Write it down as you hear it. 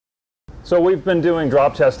So we've been doing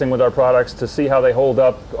drop testing with our products to see how they hold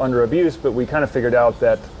up under abuse, but we kind of figured out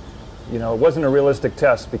that, you know, it wasn't a realistic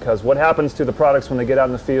test, because what happens to the products when they get out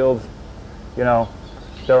in the field, you know,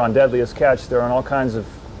 they're on Deadliest Catch, they're on all kinds of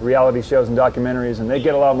reality shows and documentaries, and they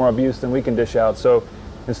get a lot more abuse than we can dish out. So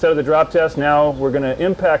instead of the drop test, now we're going to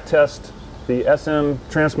impact test the SM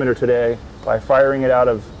transmitter today by firing it out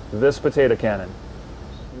of this potato cannon.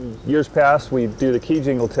 Years past, we do the key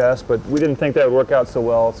jingle test, but we didn't think that would work out so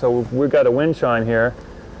well. So we've got a wind chime here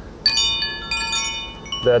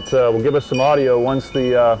that will give us some audio once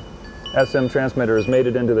the SM transmitter has made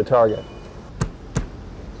it into the target.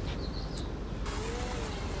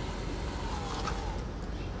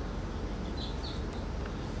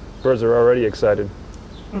 Birds are already excited.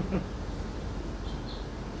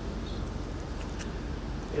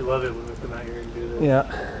 They love it when we come out here and do this.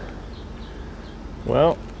 Yeah.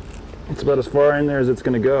 Well, it's about as far in there as it's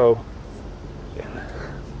going to go.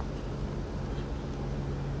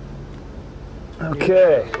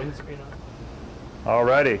 Okay.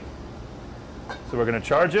 Alrighty. So we're going to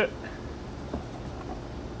charge it.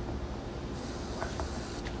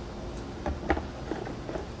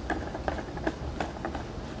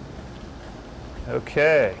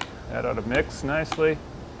 Okay, that ought to mix nicely.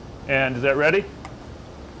 And is that ready?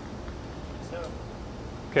 So.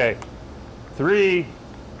 Okay, 3,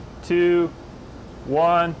 2,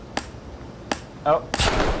 1. Oh.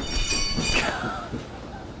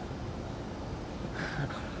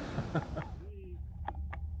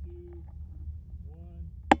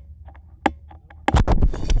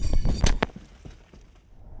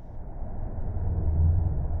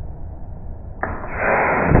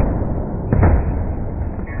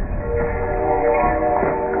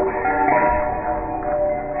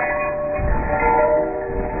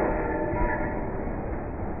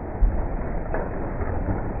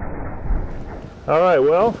 All right,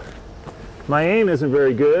 well, my aim isn't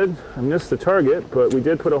very good. I missed the target, but we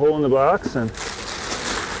did put a hole in the box, and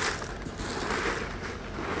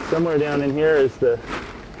somewhere down in here is the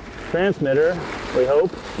transmitter, we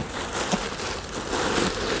hope.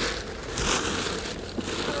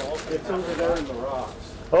 It's over there in the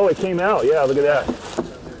rocks. Oh, it came out. Yeah, look at that.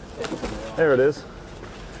 There it is.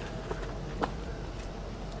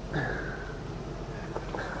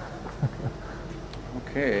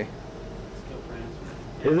 Okay.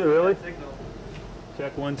 Is it really?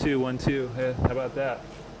 Check 1 2 1 2. Hey, how about that?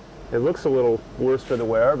 It looks a little worse for the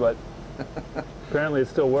wear, but apparently it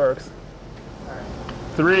still works.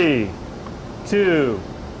 3, 2,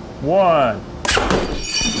 1.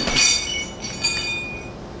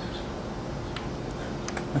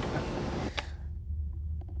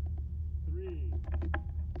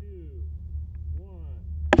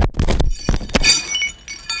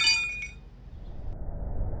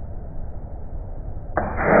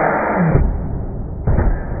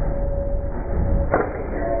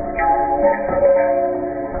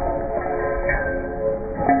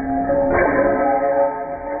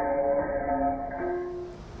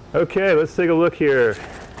 Okay, let's take a look here.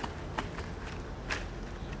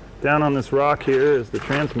 Down on this rock here is the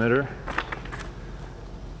transmitter.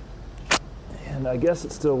 And I guess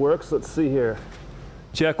it still works. Let's see here.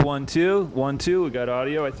 Check 1 2 1 2. We got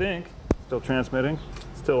audio, I think. Still transmitting.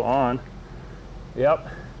 Still on. Yep.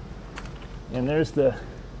 And there's the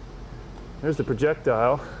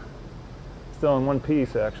projectile. Still in one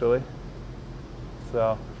piece, actually.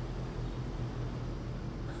 So.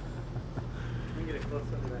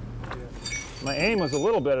 My aim was a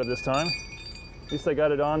little better this time. At least I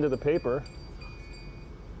got it onto the paper.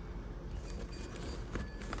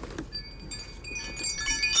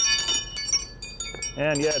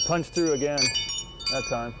 And yeah, it punched through again that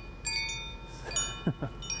time.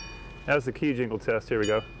 That was the key jingle test. Here we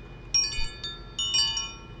go.